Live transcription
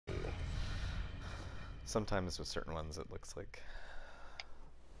Sometimes with certain ones it looks like...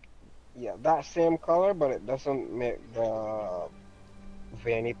 Yeah, that same color, but it doesn't make the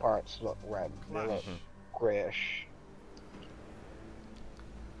veiny parts look red. They look grayish.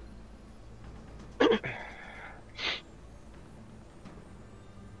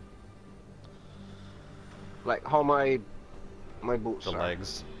 Like how my boots The are.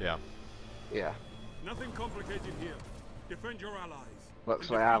 legs, yeah. Yeah. Nothing complicated here. Defend your allies. Looks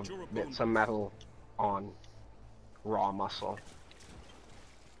and like I have defeat your bits of opponents. metal on raw muscle.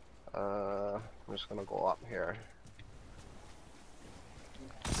 I'm just gonna go up here.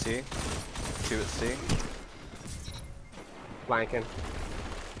 C. 2 at C. Flanking.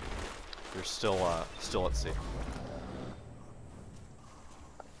 You're still at C.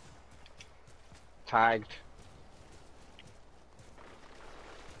 Tagged.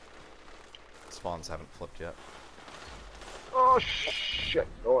 Spawns haven't flipped yet. Oh shit!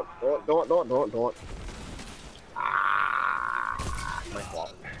 Don't. Ah, my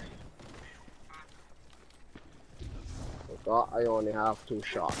fault. I thought I only have 2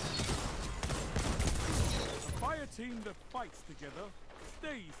 shots. A fire team that fights together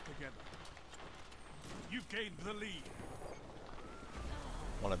stays together. You gained the lead.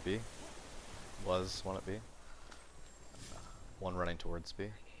 One at B. Was one at B. One running towards B.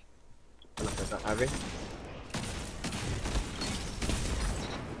 Look at that heavy.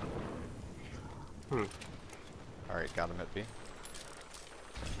 Alright, got him at B.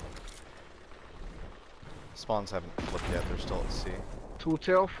 Spawns haven't flipped yet, they're still at C.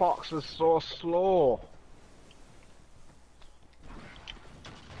 Two-tail fox is so slow.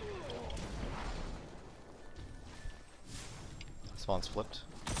 Spawns flipped.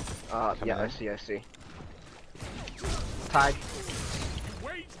 Yeah, in. I see. Tag. You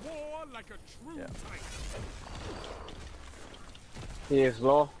wage war like a true Yeah. titan. He is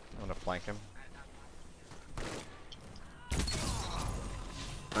low. I'm gonna flank him.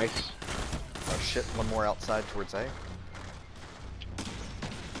 Nice. Oh shit, one more outside towards A.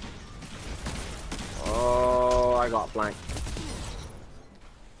 Oh, I got flanked.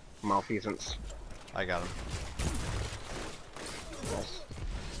 Malfeasance. I got him. Yes.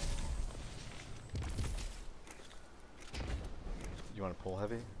 You wanna pull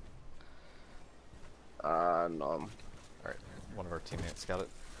heavy? No. Alright, one of our teammates got it.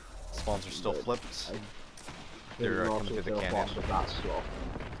 Spawns are still flipped. They're Didn't know coming through the two-tail canyon. fox was that slow.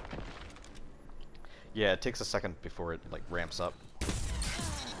 Yeah, it takes a second before it like ramps up.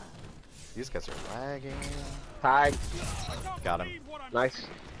 These guys are lagging. Tag. I can't Got him. believe what I'm Nice. seeing.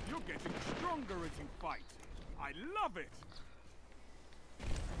 You're getting stronger as you fight. I love it.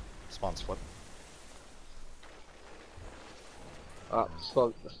 Spawns flip.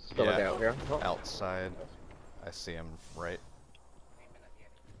 Still Yeah. a guy out here. Oh. Outside. I see him right.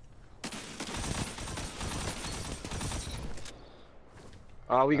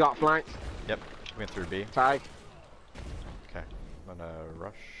 We got flanked. Yep, went through B. Tag. Okay, I'm gonna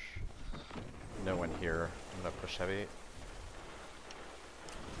rush. No one here. I'm gonna push heavy.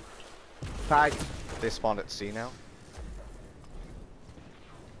 Tag. They spawned at C now.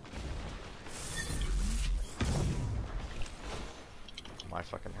 Am I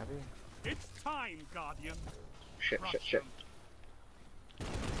fucking heavy? It's time, Guardian. Shit. Trust them.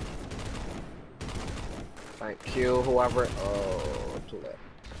 Thank you, whoever. Oh, too late.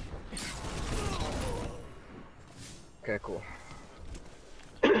 Okay, cool.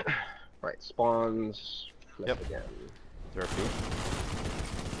 Right, spawns. Flip Yep. again. They're at B.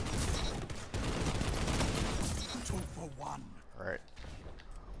 2 for 1. Alright.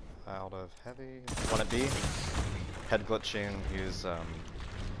 Out of heavy. One at B. Head glitching.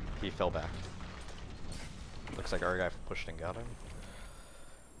 He fell back. Looks like our guy pushed and got him.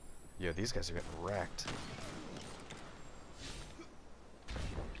 Yo, these guys are getting wrecked.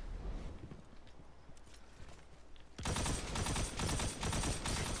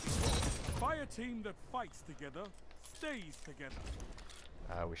 Fire team that fights together stays together.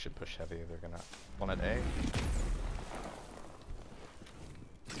 We should push heavy. They're gonna... One at A.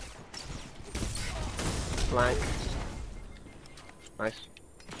 Flank. Nice.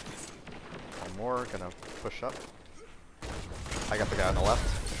 One more. Gonna push up. I got the guy on the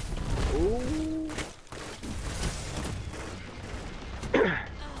left. Ooh.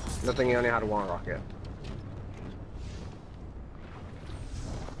 Good thing he only had one rocket.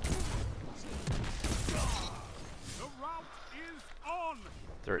 The route is on.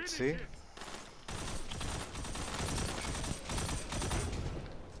 They're at C. Finish it.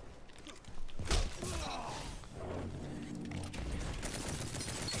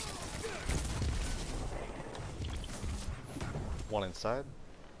 One inside.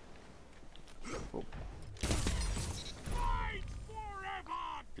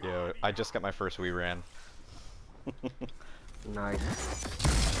 Yo, I just got my first Wii ran. Nice.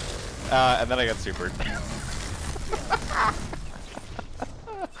 And then I got supered.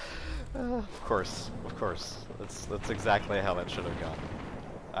 Of course. That's exactly how that should have gone.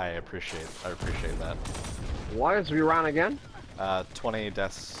 I appreciate that. What is we run again? 20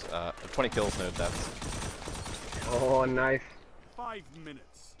 deaths, 20 kills, no deaths. Oh, nice. 5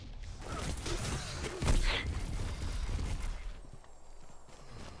 minutes.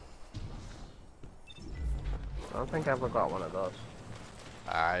 I don't think I ever got one of those.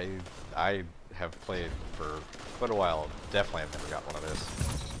 I have played for quite a while. Definitely have never got one of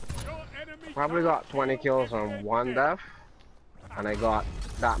those. Your enemy Probably got 20 kills on one death. And I got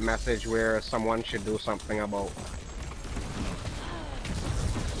that message where someone should do something about.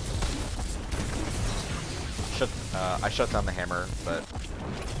 I shut down the hammer, but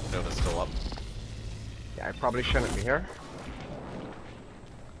Nova's still up. Yeah, I probably shouldn't be here.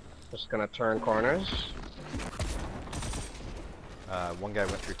 Just gonna turn corners. One guy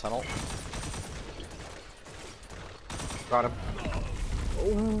went through tunnel. Got him.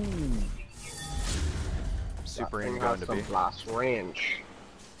 Ooh. Super That in thing going has to some be. blast range.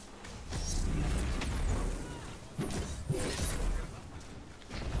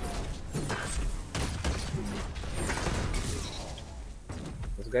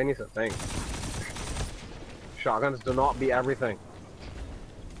 This guy needs a thing. Shotguns do not beat everything.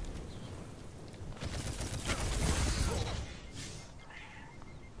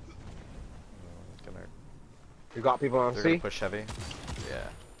 Gonna, You got people on they're C? gonna push heavy. Yeah.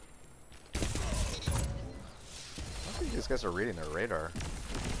 I don't think these guys are reading their radar.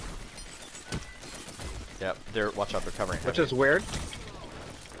 Yep, watch out, they're covering heavy. Which is weird.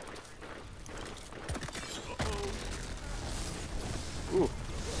 Ooh,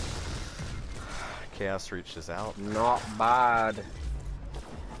 Chaos Reach is out. not bad.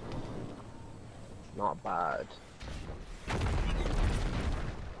 Not bad.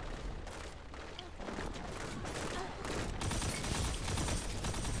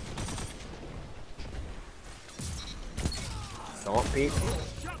 Don't peek.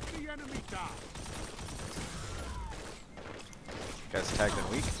 shut the enemy down. Guys tagged in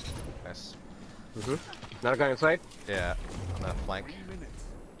weak. Nice. Another guy inside. Yeah, on that flank. 3 minutes.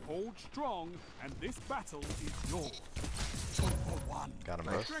 Hold strong, and this battle is yours. 2 for 1. Got him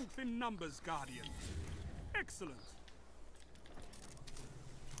both. Strength in numbers, Guardian. Excellent.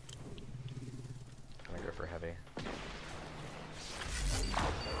 Gonna go for heavy.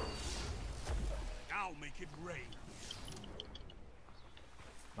 Now make it rain.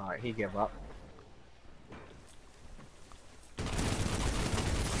 Alright, he gave up.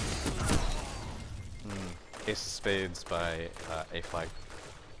 Ace of Spades by A flag.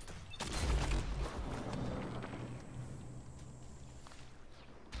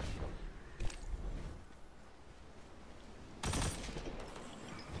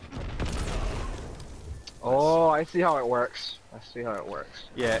 Oh, I see how it works. I see how it works.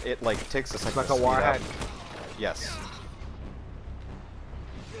 Yeah, it like takes a second like to a speed up. warhead. Yes.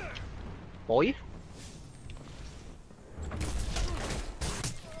 Boy?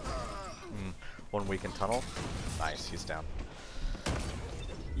 One weakened tunnel. Nice, he's down.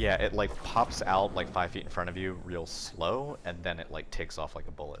 Yeah, it like pops out like 5 feet in front of you real slow, and then it like takes off like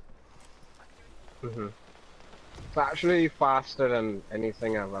a bullet. It's actually faster than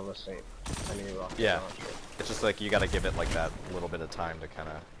anything I've ever seen. Any rocket Yeah. launcher. It's just like you gotta give it like that little bit of time to kind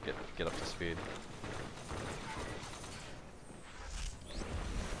of get up to speed.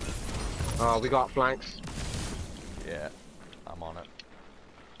 Oh, we got flanks. Yeah, I'm on it.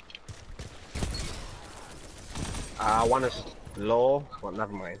 One is low, but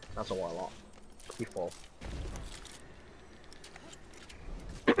never mind. That's a warlock. He fall.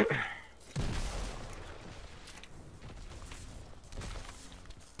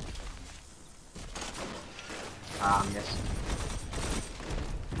 Missed.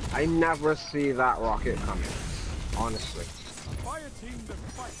 I never see that rocket coming. Honestly. A fire team that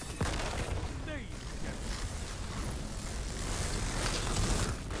fights stays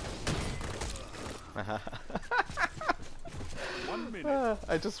together. 1 minute.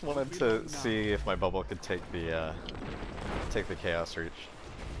 I just wanted to see if my bubble could take the chaos reach.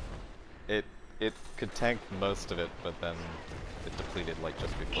 It could tank most of it, but then it depleted like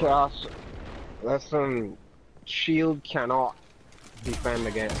just before. Chaos. Listen, shield cannot defend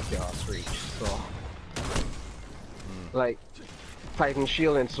against Chaos Reach, so. Like, Titan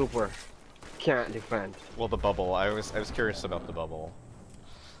Shield and Super can't defend. Well, the bubble. I was curious about the bubble.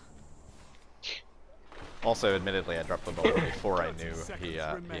 Also, admittedly, I dropped the bubble before I knew he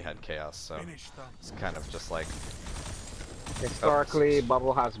had chaos, so Finish them. it's kind of just like Historically,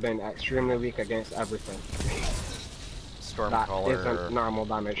 Bubble has been extremely weak against everything. That Stormcaller isn't normal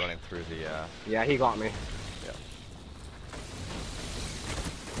damage. running through the, Yeah, he got me. yeah.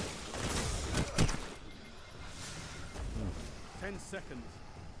 10 seconds.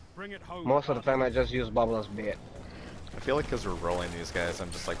 Bring it home. Most of the time I just use Bubble as bait. I feel like because we're rolling these guys,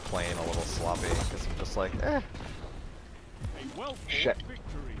 I'm just like playing a little sloppy, because I'm just like, eh. A well-fought Shit.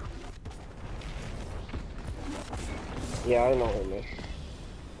 victory. Yeah, I know what you mean.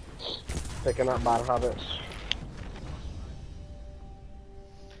 Picking up bad habits.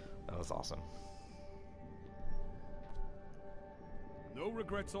 That was awesome. No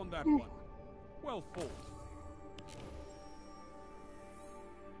regrets on that one. Well fought.